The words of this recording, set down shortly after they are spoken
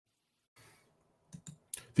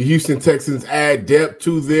The Houston Texans add depth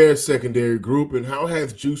to their secondary group, and how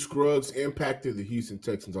has Juice Scruggs impacted the Houston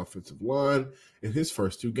Texans offensive line in his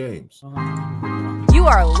first 2 games? You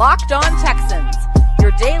are Locked On Texans, your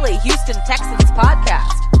daily Houston Texans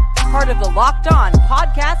podcast, part of the Locked On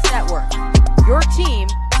Podcast Network, your team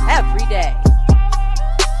every day.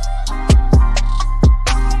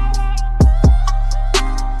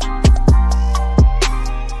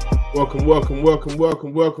 Welcome, Locked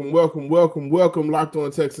On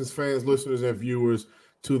Texans fans, listeners, and viewers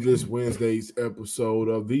to this Wednesday's episode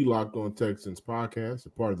of the Locked On Texans podcast, a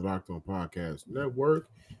part of the Locked On Podcast Network.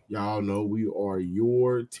 Y'all know we are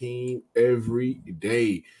your team every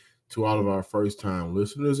day. To all of our first-time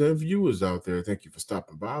listeners and viewers out there, thank you for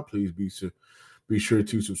stopping by. Please be sure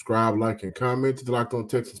to subscribe, like, and comment to the Locked On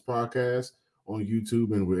Texans podcast on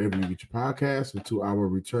YouTube and wherever you get your podcasts. And to our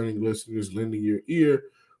returning listeners lending your ear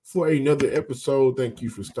for another episode, thank you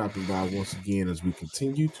for stopping by once again as we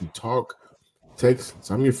continue to talk Texans.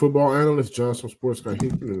 I'm your football analyst, Johnson Sports Guy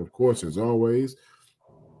Hickman, and of course, as always,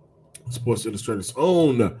 Sports Illustrated's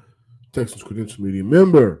own Texans Credential Media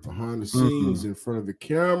member, behind the scenes, in front of the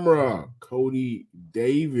camera, Cody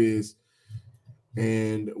Davis.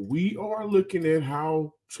 And we are looking at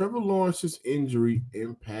how Trevor Lawrence's injury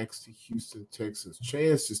impacts the Houston Texans'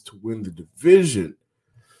 chances to win the division.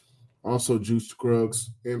 Also, Juice Scruggs'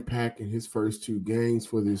 impact in his first 2 games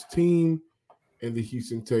for this team, and the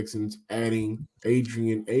Houston Texans adding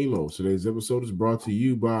Adrian Amos. Today's episode is brought to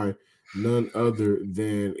you by none other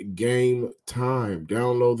than Game Time.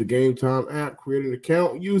 Download the Game Time app, create an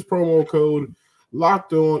account, use promo code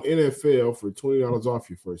LOCKEDONNFL for $20 off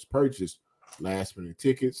your first purchase. Last minute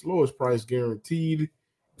tickets, lowest price guaranteed.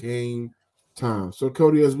 Game Time. So,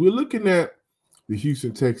 Cody, as we're looking at the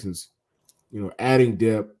Houston Texans, adding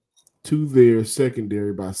depth to their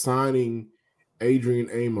secondary by signing Adrian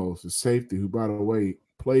Amos, the safety, who, by the way,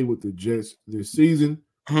 played with the Jets this season.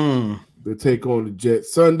 They take on the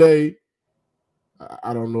Jets Sunday.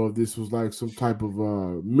 I don't know if this was like some type of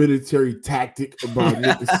military tactic about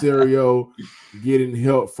Nick Caserio getting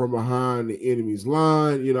help from behind the enemy's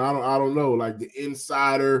line. I don't know. Like the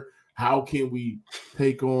insider, how can we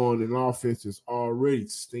take on an offense that's already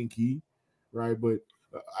stinky, right? But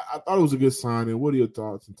I thought it was a good signing. What are your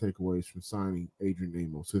thoughts and takeaways from signing Adrian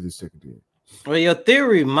Amos to this secondary? Well, your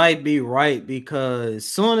theory might be right, because as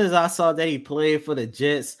soon as I saw that he played for the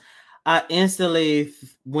Jets, I instantly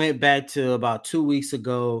went back to about 2 weeks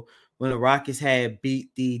ago when the Rockets had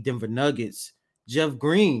beat the Denver Nuggets. Jeff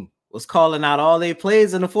Green was calling out all their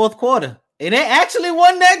plays in the fourth quarter, and they actually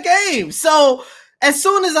won that game. So as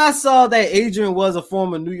soon as I saw that Adrian was a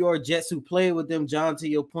former New York Jets who played with them, John, to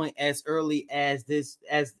your point, as early as this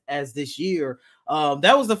year,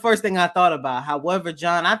 that was the first thing I thought about. However,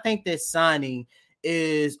 John, I think this signing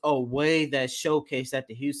is a way that showcase that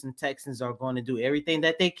the Houston Texans are going to do everything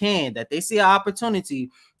that they can, that they see an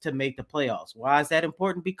opportunity to make the playoffs. Why is that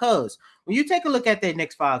important? Because when you take a look at their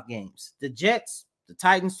next 5 games, the Jets, the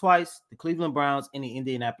Titans twice, the Cleveland Browns, and the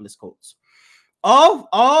Indianapolis Colts,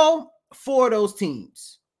 all 4 of those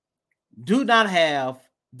teams do not have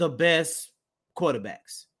the best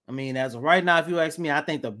quarterbacks. I mean, as of right now, if you ask me, I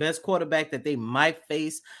think the best quarterback that they might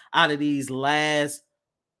face out of these last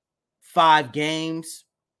 5 games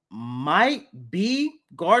might be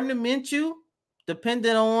Gardner Minshew,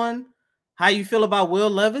 depending on how you feel about Will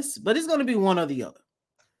Levis, but it's going to be one or the other.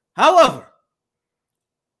 However,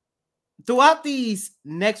 throughout these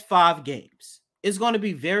next 5 games, it's going to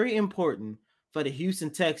be very important for the Houston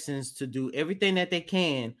Texans to do everything that they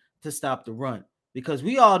can to stop the run, because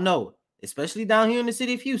we all know, especially down here in the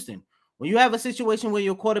city of Houston, when you have a situation where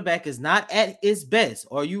your quarterback is not at its best,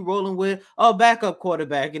 or you rolling with a backup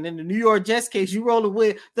quarterback, and in the New York Jets case, you rolling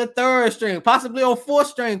with the 3rd string, possibly a 4th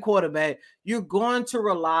string quarterback, you're going to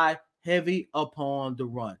rely heavy upon the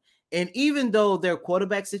run. And even though their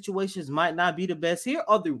quarterback situations might not be the best, here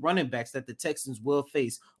are the running backs that the Texans will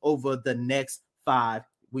face over the next 5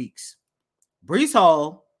 weeks. Breece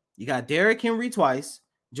Hall, you got Derrick Henry twice,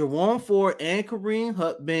 Jerome Ford and Kareem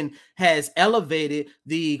Hunt has elevated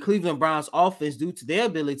the Cleveland Browns offense due to their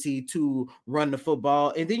ability to run the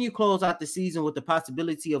football. And then you close out the season with the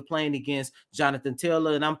possibility of playing against Jonathan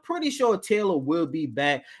Taylor. And I'm pretty sure Taylor will be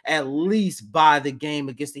back at least by the game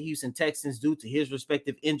against the Houston Texans due to his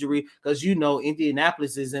respective injury, because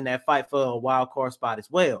Indianapolis is in that fight for a wild card spot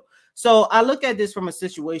as well. So I look at this from a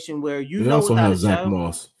situation where they also have Zach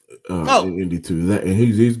Moss in Indy too. And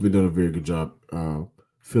he's been doing a very good job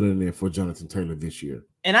filling in for Jonathan Taylor this year.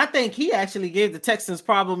 And I think he actually gave the Texans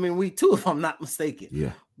problem in week 2, if I'm not mistaken.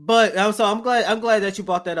 Yeah. But so I'm glad that you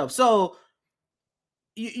brought that up. So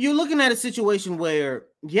you're looking at a situation where,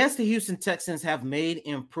 yes, the Houston Texans have made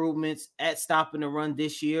improvements at stopping the run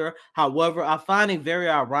this year. However, I find it very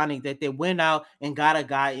ironic that they went out and got a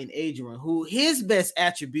guy in Adrian who his best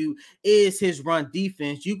attribute is his run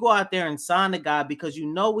defense. You go out there and sign the guy because you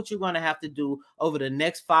know what you're going to have to do over the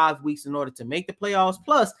next 5 weeks in order to make the playoffs.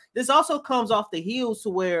 Plus, this also comes off the heels to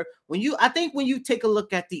where when you take a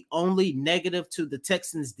look at the only negative to the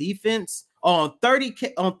Texans defense on 30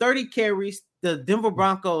 carries, the Denver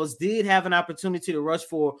Broncos did have an opportunity to rush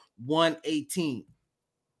for 118.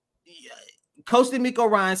 Coach DeMeco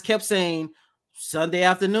Ryans kept saying Sunday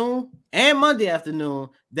afternoon and Monday afternoon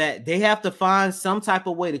that they have to find some type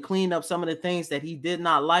of way to clean up some of the things that he did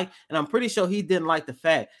not like. And I'm pretty sure he didn't like the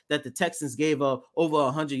fact that the Texans gave up over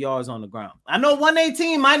 100 yards on the ground. I know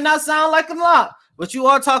 118 might not sound like a lot, but you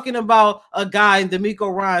are talking about a guy in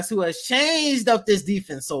DeMeco Ryans who has changed up this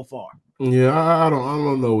defense so far. Yeah, I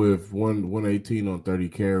don't know if 118 on 30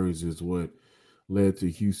 carries is what led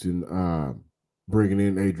to Houston bringing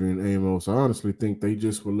in Adrian Amos. I honestly think they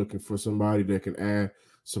just were looking for somebody that can add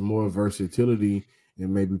some more versatility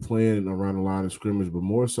and maybe playing around the line of scrimmage, but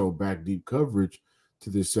more so back deep coverage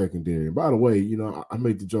to this secondary. And by the way, I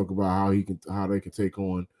made the joke about how they can take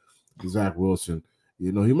on Zach Wilson.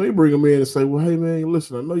 He may bring him in and say, "Well, hey man,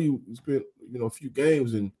 listen, I know you spent a few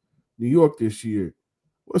games in New York this year.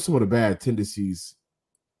 What's some of the bad tendencies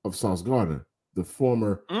of Sauce Gardner, the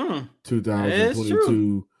former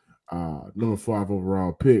 2022 number 5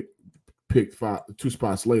 overall picked 2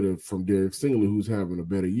 spots later from Derek Stingley, who's having a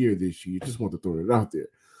better year this year? Just want to throw it out there.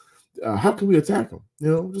 How can we attack him?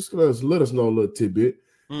 Just let us know a little tidbit.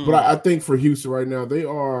 But I think for Houston right now, they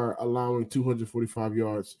are allowing 245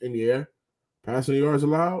 yards in the air, passing yards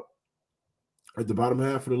allowed at the bottom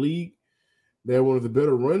half of the league. They're one of the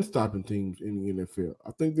better run-stopping teams in the NFL.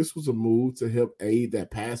 I think this was a move to help aid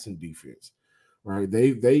that passing defense, right?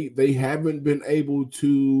 They haven't been able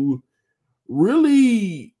to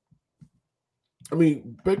really. I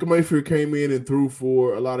mean, Baker Mayfield came in and threw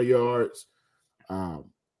for a lot of yards. Your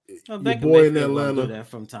boy in Atlanta, do that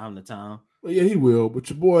from time to time. Well, yeah, he will. But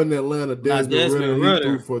your boy in Atlanta, Desmond Ridder, he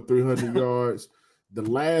threw for 300 yards. The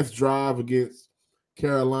last drive against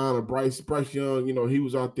Carolina, Bryce Young, he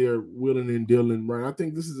was out there wheeling and dealing, right? I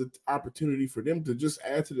think this is an opportunity for them to just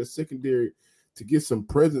add to the secondary to get some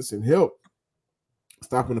presence and help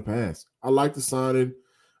stopping the pass. I like the signing.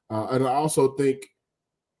 And I also think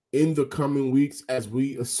in the coming weeks, as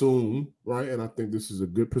we assume, right, and I think this is a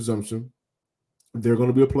good presumption, they're going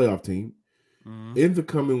to be a playoff team. In the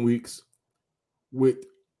coming weeks, with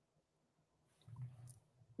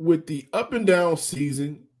the up and down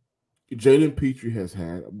season Jalen Petrie has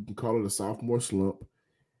had, we can call it a sophomore slump,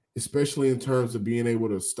 especially in terms of being able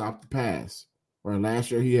to stop the pass. Right,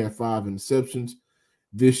 last year he had 5 interceptions.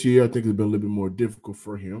 This year, I think it's been a little bit more difficult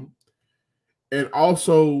for him. And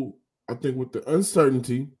also, I think with the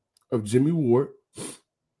uncertainty of Jimmy Ward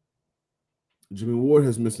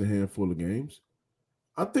has missed a handful of games.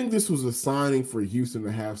 I think this was a signing for Houston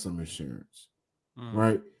to have some insurance,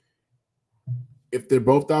 right? If they're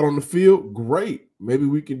both out on the field, great. Maybe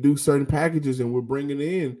we can do certain packages and we're bringing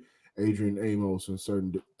in Adrian Amos in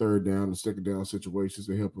certain third down and second down situations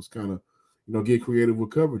to help us kind of, get creative with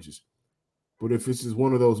coverages. But if this is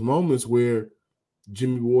one of those moments where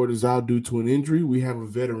Jimmy Ward is out due to an injury, we have a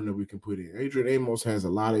veteran that we can put in. Adrian Amos has a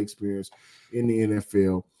lot of experience in the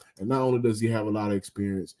NFL. And not only does he have a lot of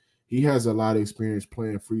experience, he has a lot of experience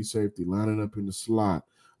playing free safety, lining up in the slot,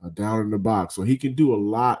 down in the box. So he can do a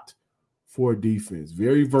lot for defense.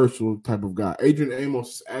 Very versatile type of guy. Adrian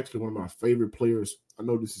Amos is actually one of my favorite players. I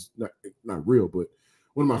know this is not real, but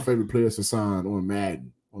one of my favorite players to sign on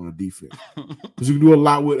Madden on a defense. Because you can do a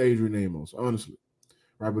lot with Adrian Amos, honestly.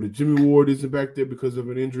 Right, but if Jimmy Ward isn't back there because of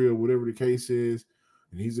an injury or whatever the case is,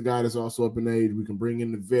 and he's a guy that's also up in age, we can bring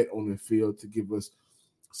in the vet on the field to give us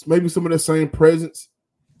maybe some of that same presence.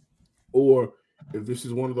 Or if this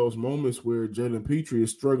is one of those moments where Jalen Petrie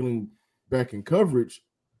is struggling back in coverage,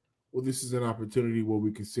 well, this is an opportunity where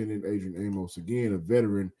we can send in Adrian Amos again, a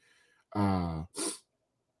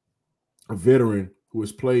veteran who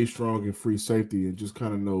has played strong in free safety and just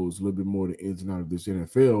kind of knows a little bit more the ins and outs of this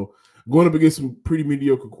NFL. Going up against some pretty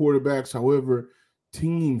mediocre quarterbacks. However,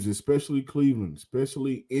 teams, especially Cleveland,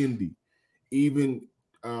 especially Indy, even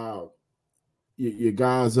your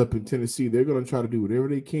guys up in Tennessee, they're going to try to do whatever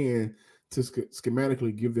they can to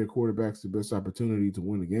schematically give their quarterbacks the best opportunity to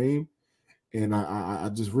win the game. And I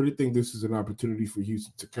just really think this is an opportunity for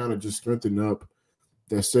Houston to kind of just strengthen up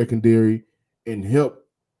that secondary and help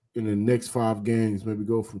in the next 5 games, maybe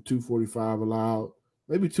go from 245 allowed,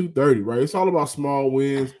 maybe 230, right? It's all about small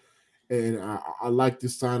wins And I like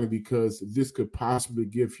this signing because this could possibly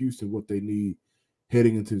give Houston what they need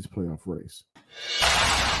heading into this playoff race.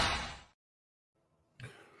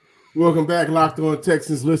 Welcome back, Locked On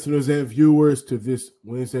Texans listeners and viewers, to this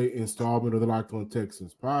Wednesday installment of the Locked On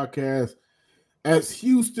Texans podcast. As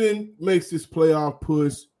Houston makes this playoff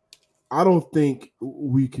push, I don't think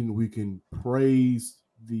we can praise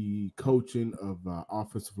the coaching of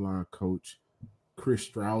offensive line coach Chris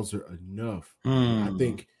Strouser enough.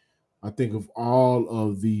 I think of all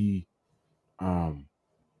of the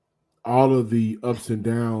ups and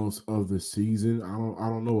downs of the season, I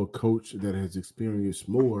don't know a coach that has experienced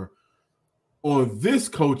more on this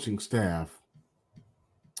coaching staff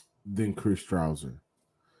than Chris Strouser.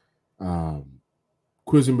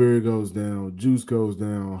 Quisenberry goes down, Juice goes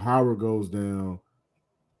down, Howard goes down.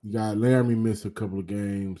 You got Laramie miss a couple of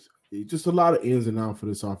games. Just a lot of ins and outs for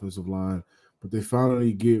this offensive line. But they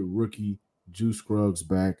finally get rookie Juice Scruggs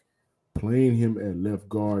back, playing him at left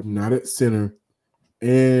guard, not at center.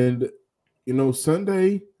 And,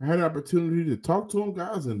 Sunday I had an opportunity to talk to him,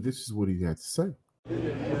 guys, and this is what he had to say.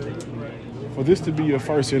 For this to be your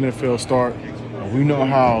first NFL start, we know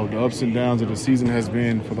how the ups and downs of the season has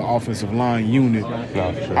been for the offensive line unit.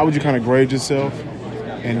 Sure. How would you kind of grade yourself,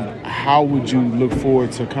 and how would you look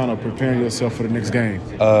forward to kind of preparing yourself for the next game?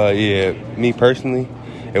 Me personally,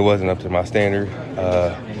 it wasn't up to my standard.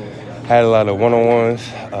 Had a lot of one-on-ones.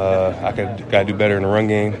 I got to do better in the run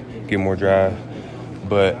game, get more drive.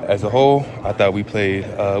 But as a whole, I thought we played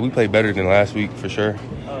better than last week for sure.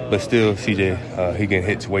 But still, CJ, he getting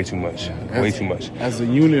hit way too much. As a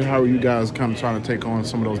unit, how are you guys kind of trying to take on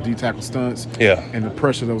some of those D-tackle stunts? Yeah. And the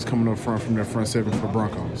pressure that was coming up front from their front seven for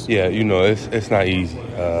Broncos? Yeah, it's not easy.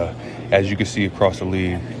 As you can see across the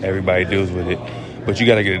league, everybody deals with it. But you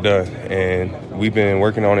got to get it done. And we've been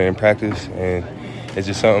working on it in practice, and it's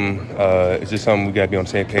just something we got to be on the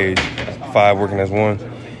same page, 5 working as one.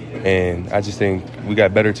 And I just think we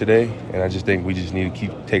got better today, and I just think we just need to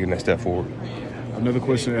keep taking that step forward. Another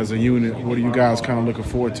question, as a unit, what are you guys kind of looking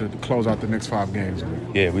forward to close out the next 5 games?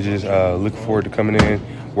 Yeah, we just looking forward to coming in,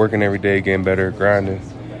 working every day, getting better, grinding,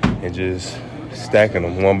 and just stacking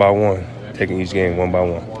them one by one, taking each game one by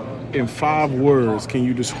one. In 5 words, can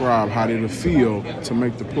you describe how did it feel to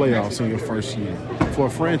make the playoffs in your first year for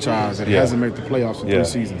a franchise that hasn't made the playoffs in 3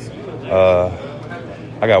 seasons?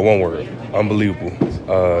 I got one word: unbelievable.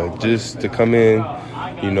 Just to come in,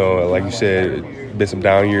 like you said, been some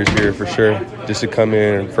down years here for sure. Just to come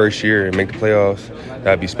in first year and make the playoffs,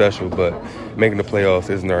 that'd be special. But making the playoffs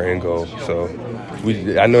isn't our end goal. So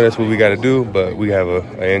I know that's what we got to do, but we have an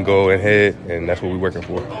end goal in head, and that's what we're working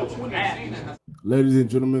for. Ladies and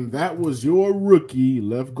gentlemen, that was your rookie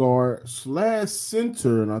left guard /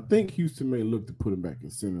 center, and I think Houston may look to put him back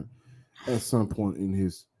in center at some point in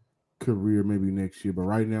his career, maybe next year. But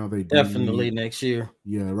right now they definitely next year.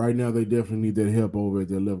 Yeah, right now they definitely need that help over at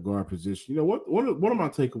their left guard position. One of my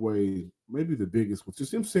takeaways, maybe the biggest, was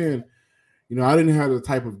just him saying, I didn't have the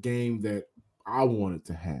type of game that I wanted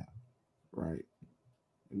to have, right?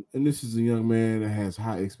 And this is a young man that has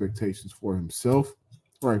high expectations for himself,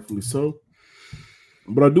 rightfully so.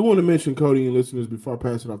 But I do want to mention, Cody and listeners, before I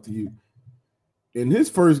pass it off to you, in his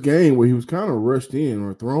first game where he was kind of rushed in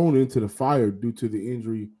or thrown into the fire due to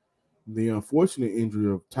the unfortunate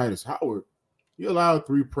injury of Titus Howard, he allowed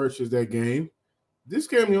 3 pressures that game. This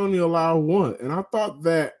game he only allowed 1, and I thought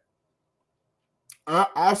that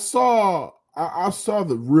I saw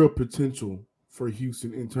the real potential for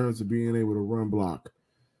Houston in terms of being able to run block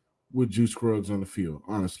with Juice Scruggs on the field,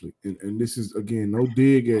 honestly. And this is, again, no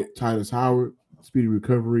dig at Titus Howard, speedy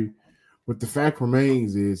recovery, but the fact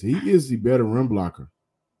remains is he is the better run blocker,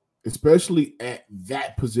 especially at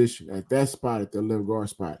that position, at that spot, at that left guard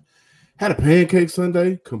spot. Had a pancake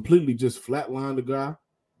Sunday, completely just flatlined the guy,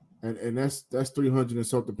 and that's 300 and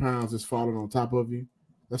something pounds that's falling on top of you.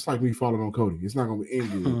 That's like me falling on Cody. It's not going to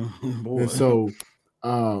end good. And so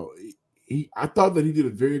I thought that he did a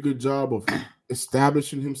very good job of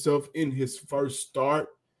establishing himself in his first start.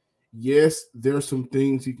 Yes, there are some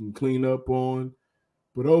things he can clean up on,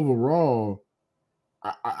 but overall,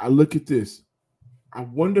 I look at this. I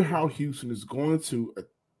wonder how Houston is going to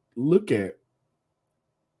look at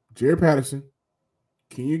Jared Patterson,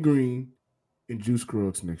 Kenyon Green, and Juice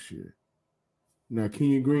Scruggs next year. Now,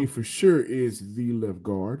 Kenyon Green for sure is the left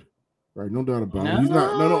guard, right? No doubt about it. He's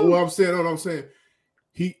not. No. What I'm saying,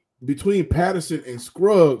 he between Patterson and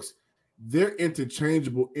Scruggs, they're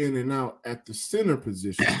interchangeable in and out at the center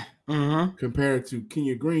position. Compared to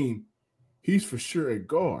Kenyon Green, he's for sure a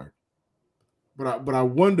guard. But I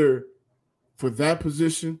wonder for that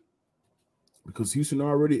position, because Houston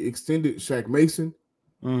already extended Shaq Mason.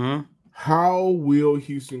 How will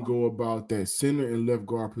Houston go about that center and left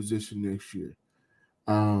guard position next year?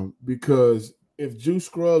 Because if Juice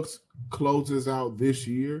Scruggs closes out this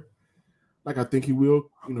year, like I think he will,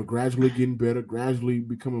 gradually getting better, gradually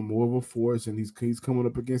becoming more of a force, and he's coming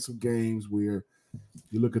up against some games where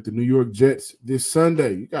you look at the New York Jets this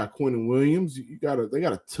Sunday. You got Quentin Williams. They got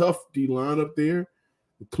a tough D line up there.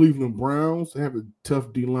 The Cleveland Browns, they have a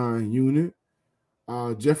tough D line unit.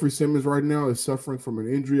 Jeffrey Simmons right now is suffering from an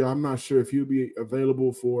injury. I'm not sure if he'll be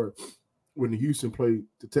available for when the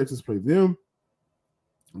Texans play them.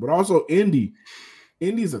 But also Indy.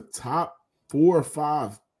 Indy's a top 4 or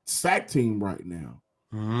 5 sack team right now.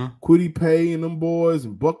 Quiddy Pay and them boys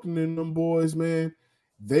and Buckner and them boys, man,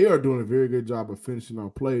 they are doing a very good job of finishing our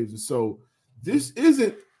plays. And so this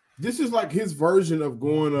is like his version of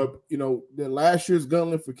going up, the last year's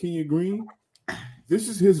gauntlet for Kenyon Green. This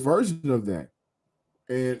is his version of that.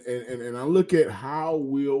 And I look at how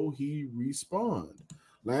will he respond.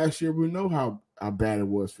 Last year, we know how bad it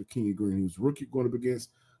was for Kenyon Green. He was rookie going up against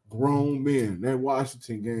grown men. That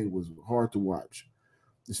Washington game was hard to watch,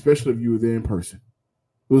 especially if you were there in person.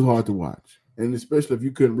 It was hard to watch. And especially if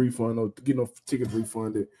you couldn't refund or get no tickets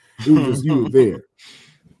refunded. It was just you were there.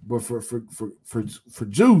 But for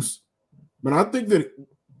Juice, man, I think that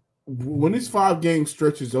when this 5-game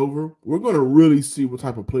stretch is over, we're going to really see what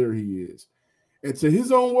type of player he is. And to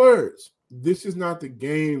his own words, this is not the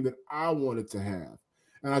game that I wanted to have.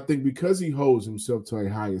 And I think because he holds himself to a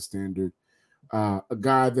higher standard, a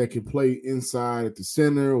guy that can play inside at the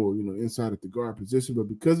center or, inside at the guard position, but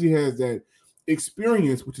because he has that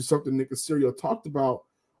experience, which is something Nick Caserio talked about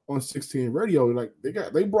on 16 Radio, like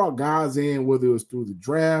they brought guys in, whether it was through the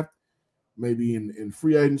draft, maybe in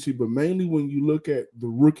free agency, but mainly when you look at the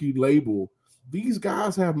rookie label, these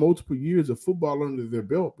guys have multiple years of football under their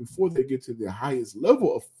belt before they get to the highest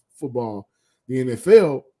level of football, the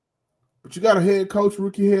NFL. But you got a head coach,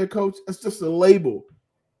 rookie head coach. That's just a label.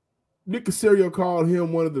 Nick Caserio called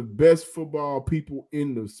him one of the best football people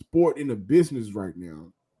in the sport, in the business right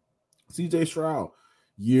now. CJ Stroud,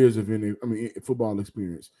 years of football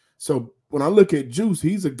experience. So when I look at Juice,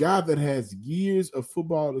 he's a guy that has years of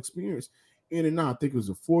football experience in and out. I think it was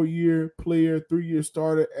a 4-year player, 3-year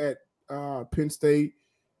starter at Penn State.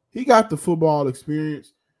 He got the football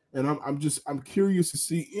experience, and I'm curious to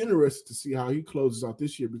see, interested to see how he closes out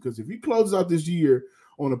this year, because if he closes out this year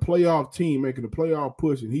on a playoff team, making a playoff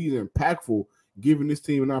push, and he's impactful, giving this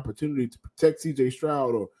team an opportunity to protect CJ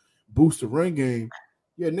Stroud or boost the run game,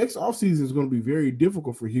 next offseason is going to be very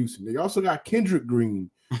difficult for Houston. They also got Kendrick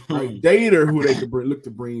Green, right? Dater, who they could look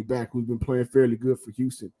to bring back, who's been playing fairly good for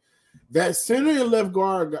Houston. That center and left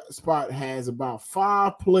guard spot has about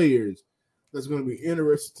 5 players that's going to be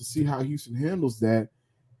interested to see how Houston handles that,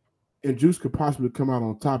 and Juice could possibly come out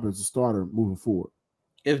on top as a starter moving forward.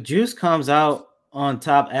 If Juice comes out on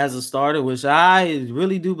top as a starter, which I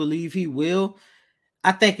really do believe he will,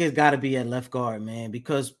 I think it's got to be at left guard, man,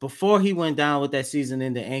 because before he went down with that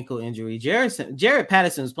season-ending ankle injury, Jared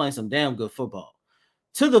Patterson was playing some damn good football,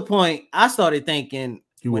 to the point I started thinking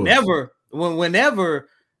whenever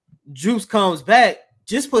Juice comes back,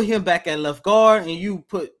 just put him back at left guard and you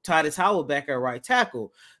put Titus Howard back at right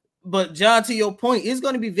tackle. But John, to your point, it's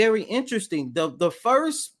going to be very interesting. The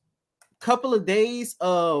first couple of days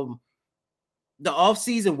of the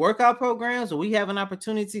off-season workout programs, so we have an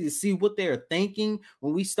opportunity to see what they're thinking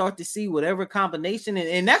when we start to see whatever combination,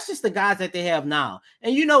 and that's just the guys that they have now.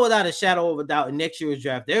 And without a shadow of a doubt, in next year's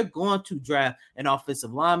draft, they're going to draft an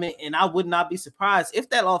offensive lineman, and I would not be surprised if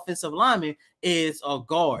that offensive lineman is a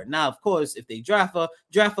guard. Now, of course, if they draft a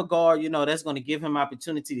guard, that's going to give him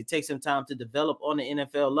opportunity to take some time to develop on the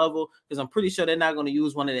NFL level, because I'm pretty sure they're not going to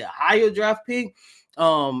use one of their higher draft picks.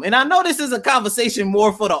 And I know this is a conversation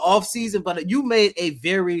more for the offseason, but you made a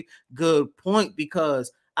very good point,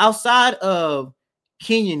 because outside of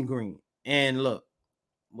Kenyon Green, and look,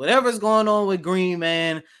 whatever's going on with Green,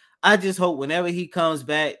 man, I just hope whenever he comes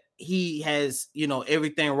back, he has,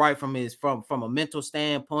 everything right from a mental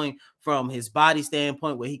standpoint, from his body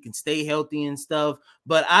standpoint, where he can stay healthy and stuff.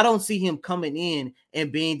 But I don't see him coming in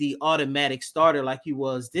and being the automatic starter like he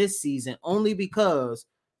was this season, only because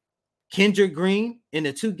Kendrick Green, in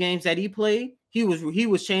the 2 games that he played, he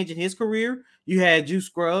was changing his career. You had Juice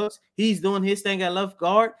Scruggs. He's doing his thing at left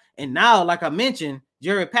guard. And now, like I mentioned,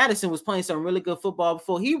 Jared Patterson was playing some really good football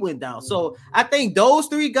before he went down. So I think those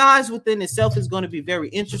 3 guys within itself is going to be very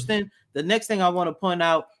interesting. The next thing I want to point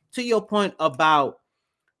out, to your point about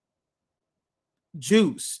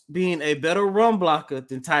Juice being a better run blocker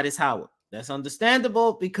than Titus Howard, that's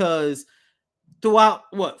understandable, because throughout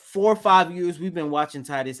 4 or 5 years we've been watching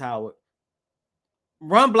Titus Howard,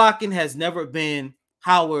 run blocking has never been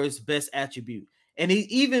Howard's best attribute. And he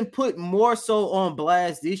even put more so on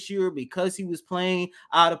blast this year because he was playing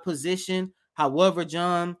out of position. However,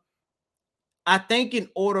 John, I think in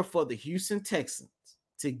order for the Houston Texans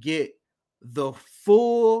to get the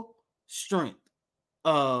full strength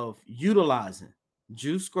of utilizing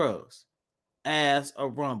Juice Scruggs as a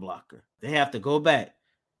run blocker, they have to go back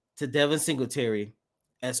to Devin Singletary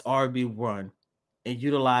as RB1 and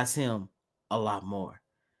utilize him a lot more.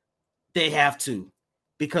 They have to,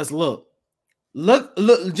 because look,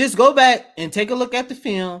 just go back and take a look at the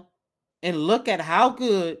film and look at how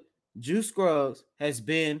good Juice Scruggs has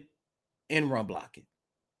been in run blocking.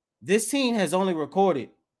 This team has only recorded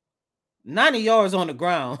 90 yards on the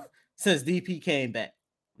ground since DP came back.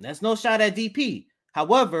 That's no shot at DP.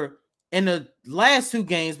 However, in the last 2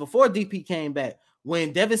 games before DP came back,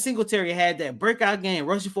 when Devin Singletary had that breakout game,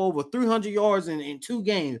 rushing for over 300 yards in 2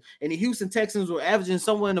 games, and the Houston Texans were averaging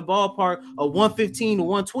somewhere in the ballpark of 115 to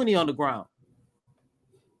 120 on the ground.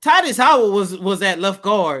 Titus Howard was at left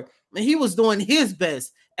guard, and he was doing his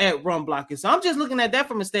best at run blocking. So I'm just looking at that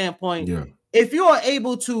from a standpoint. Yeah. If you are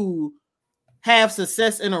able to have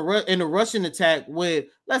success in a rushing attack with,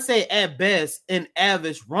 let's say, at best, an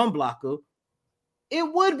average run blocker,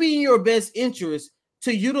 it would be in your best interest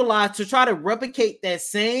to utilize, to try to replicate that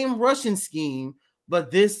same rushing scheme, but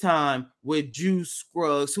this time with Juice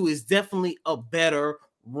Scruggs, who is definitely a better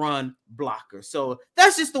run blocker. So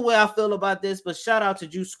that's just the way I feel about this. But shout out to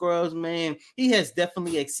Juice Scruggs, man. He has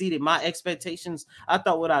definitely exceeded my expectations. I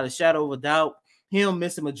thought without a shadow of a doubt, him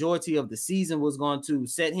missing majority of the season was going to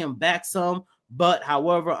set him back some. But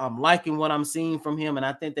however, I'm liking what I'm seeing from him, and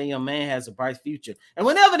I think that young man has a bright future. And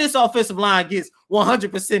whenever this offensive line gets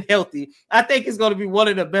 100% healthy, I think it's going to be one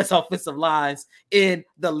of the best offensive lines in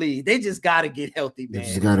the league. They just got to get healthy, man. They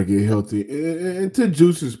just got to get healthy. And to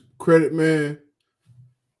Juice's credit, man,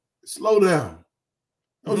 slow down.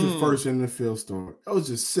 That was your first NFL start. That was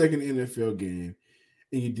your second NFL game,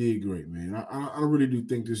 and you did great, man. I really do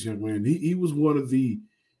think this young man, he was one of the,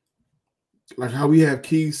 like how we have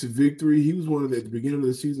keys to victory. He was one of the, at the beginning of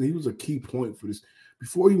the season, he was a key point for this.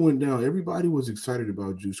 Before he went down, everybody was excited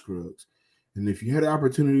about Juice Scruggs. And if you had the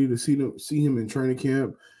opportunity to see him in training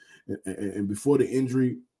camp and before the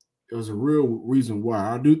injury, there was a real reason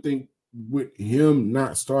why. I do think with him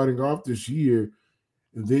not starting off this year,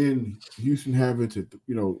 and then Houston having to,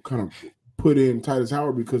 kind of put in Titus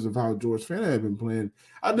Howard because of how George Fant had been playing,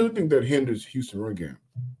 I do think that hinders Houston run game.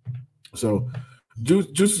 So Juice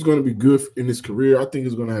is going to be good in his career. I think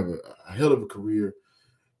he's going to have a hell of a career.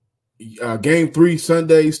 Game 3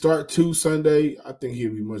 Sunday, start 2 Sunday. I think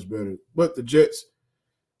he'll be much better. But the Jets,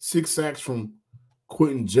 6 sacks from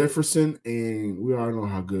Quentin Jefferson, and we already know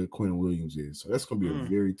how good Quentin Williams is. So that's going to be a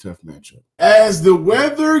very tough matchup. As the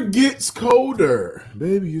weather gets colder,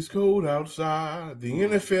 baby, it's cold outside. The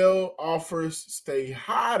NFL offers stay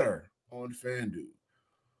hotter on FanDuel.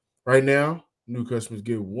 Right now, new customers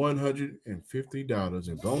get $150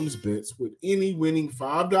 in bonus bets with any winning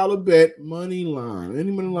 $5 bet money line.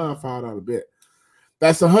 Any money line, $5 bet.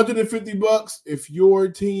 That's $150 if your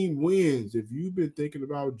team wins. If you've been thinking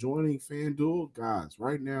about joining FanDuel, guys,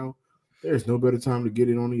 right now, there's no better time to get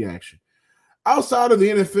in on the action. Outside of the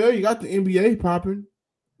NFL, you got the NBA popping,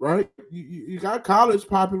 right? You got college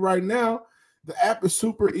popping right now. The app is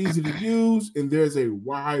super easy to use, and there's a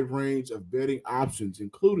wide range of betting options,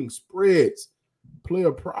 including spreads,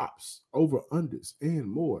 player props, over-unders, and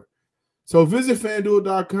more. So visit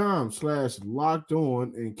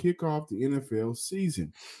FanDuel.com/lockedon and kick off the NFL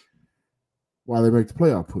season while they make the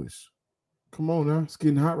playoff push. Come on now. It's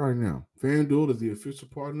getting hot right now. FanDuel is the official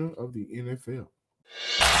partner of the NFL.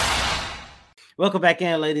 Welcome back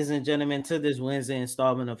in, ladies and gentlemen, to this Wednesday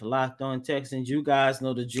installment of Locked On Texans. You guys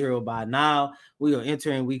know the drill by now. We are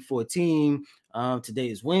entering week 14. Today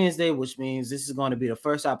is Wednesday, which means this is going to be the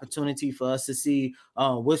first opportunity for us to see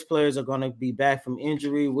which players are going to be back from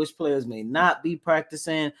injury, which players may not be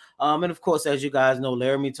practicing. And of course, as you guys know,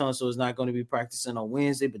 Laramie Tunsil is not going to be practicing on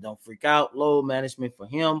Wednesday, but don't freak out. Load management for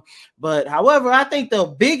him. But however, I think the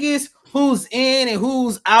biggest who's in and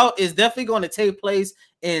who's out is definitely going to take place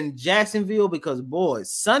in Jacksonville because,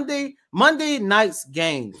 boys, Monday night's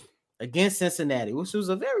game against Cincinnati, which was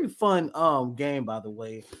a very fun game, by the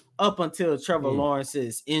way, up until Trevor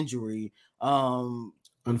Lawrence's injury.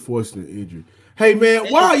 Unfortunate injury. Hey,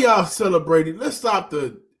 man, why are y'all celebrating? Let's stop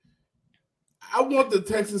I want the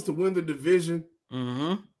Texans to win the division,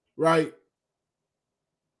 right?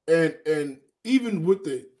 And even with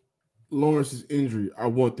the Lawrence's injury, I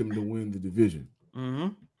want them to win the division.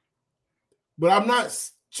 But I'm not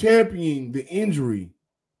championing the injury.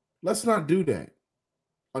 Let's not do that.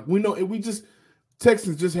 Like we know,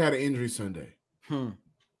 Texans just had an injury Sunday.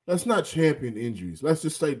 Let's not champion injuries. Let's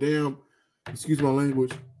just say, damn, excuse my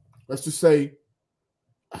language. Let's just say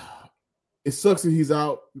it sucks that he's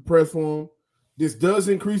out. We press for him. This does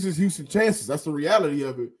increase his Houston chances. That's the reality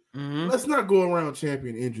of it. Mm-hmm. Let's not go around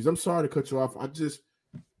champion injuries. I'm sorry to cut you off. I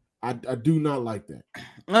do not like that.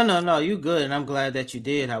 No, you good, and I'm glad that you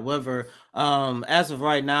did. However, as of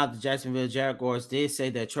right now, the Jacksonville Jaguars did say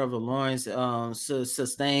that Trevor Lawrence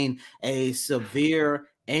sustained a severe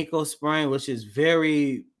ankle sprain, which is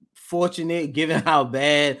very fortunate given how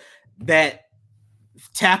bad that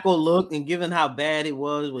tackle looked and given how bad it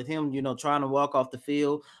was with him, trying to walk off the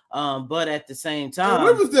field. But at the same time,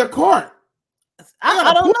 where was their cart?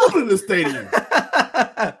 I don't know. In the stadium.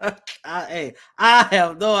 I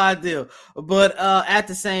have no idea. But at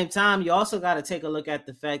the same time, you also got to take a look at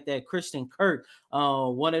the fact that Christian Kirk,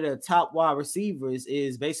 one of the top wide receivers,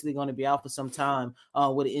 is basically going to be out for some time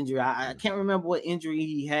with an injury. I can't remember what injury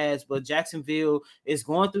he has, but Jacksonville is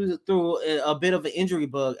going through a bit of an injury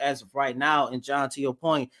bug as of right now. And John, to your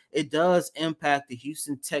point, it does impact the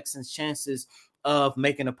Houston Texans' chances of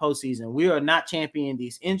making a postseason. We are not championing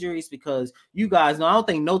these injuries because you guys know, I don't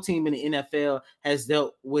think no team in the NFL has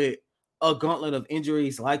dealt with a gauntlet of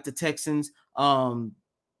injuries like the Texans,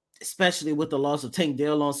 especially with the loss of Tank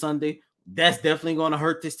Dell on Sunday. That's definitely going to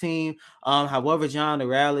hurt this team. However, John, the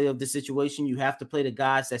reality of the situation, you have to play the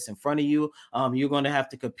guys that's in front of you. You're going to have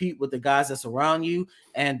to compete with the guys that's around you.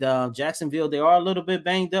 And Jacksonville, they are a little bit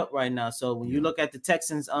banged up right now. So when you look at the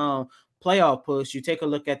Texans playoff push, you take a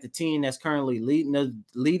look at the team that's currently leading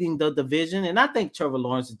the division, and I think Trevor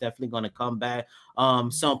Lawrence is definitely going to come back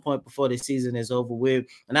some point before the season is over with,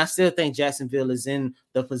 and I still think Jacksonville is in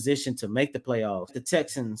the position to make the playoffs. The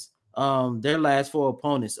Texans, their last 4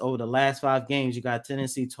 opponents over the last 5 games, you got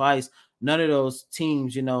Tennessee twice. None of those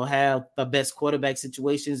teams, have the best quarterback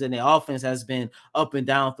situations, and the offense has been up and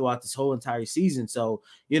down throughout this whole entire season. So,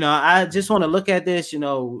 I just want to look at this.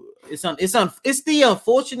 It's the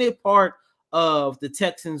unfortunate part of the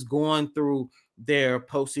Texans going through their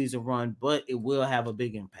postseason run, but it will have a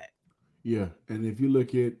big impact. Yeah, and if you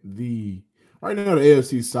look at right now, the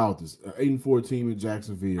AFC South is 8-4 team in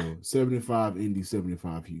Jacksonville, 75 Indy,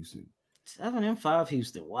 75 Houston. 7-5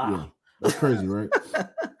 Houston. Wow. Yeah, that's crazy, right?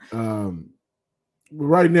 But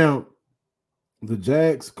right now, the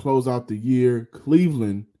Jags close out the year.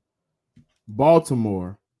 Cleveland,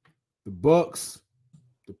 Baltimore, the Bucks,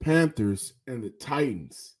 the Panthers, and the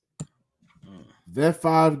Titans. That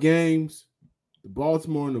 5 games, the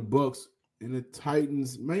Baltimore and the Bucks and the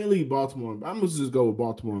Titans, mainly Baltimore. I'm going to just go with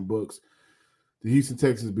Baltimore and Bucks. The Houston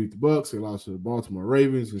Texans beat the Bucks. They lost to the Baltimore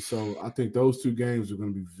Ravens. And so I think those 2 games are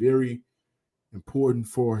going to be very important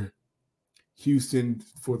for Houston,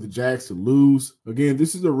 for the Jags to lose. Again,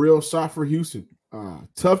 this is a real shot for Houston.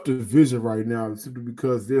 Tough division right now simply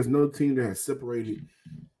because there's no team that has separated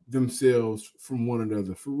themselves from one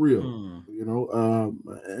another for real.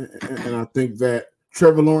 And I think that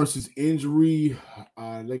Trevor Lawrence's injury,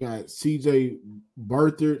 they got CJ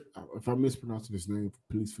Beathard. If I'm mispronouncing his name,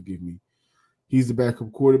 please forgive me. He's the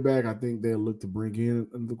backup quarterback. I think they'll look to bring in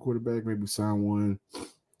another quarterback, maybe sign one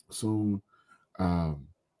soon.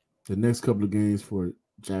 The next couple of games for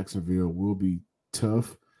Jacksonville will be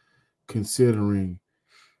tough, considering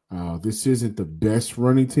this isn't the best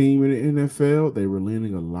running team in the NFL. They were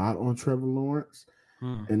leaning a lot on Trevor Lawrence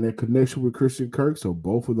and their connection with Christian Kirk. So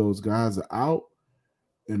both of those guys are out.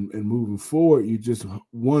 And moving forward, you just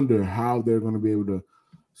wonder how they're going to be able to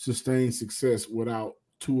sustain success without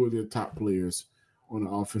 2 of their top players on the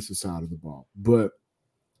offensive side of the ball. But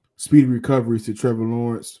speedy recovery to Trevor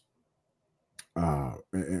Lawrence.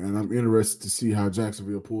 And I'm interested to see how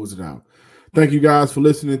Jacksonville pulls it out. Thank you guys for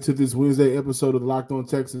listening to this Wednesday episode of the Locked On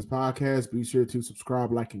Texans podcast. Be sure to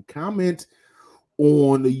subscribe, like, and comment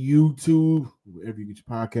on the YouTube, wherever you get your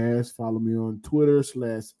podcast. Follow me on Twitter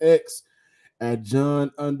 /X at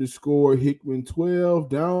John_Hickman12.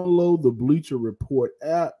 Download the Bleacher Report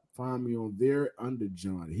app. Find me on there under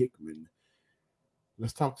John Hickman.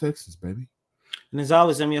 Let's talk Texans, baby. And as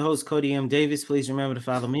always, I'm your host, Cody M. Davis. Please remember to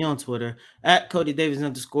follow me on Twitter at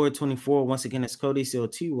CodyDavis_24. Once again, that's Cody,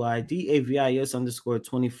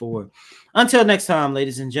 COTYDAVIS_24. Until next time,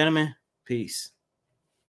 ladies and gentlemen, peace.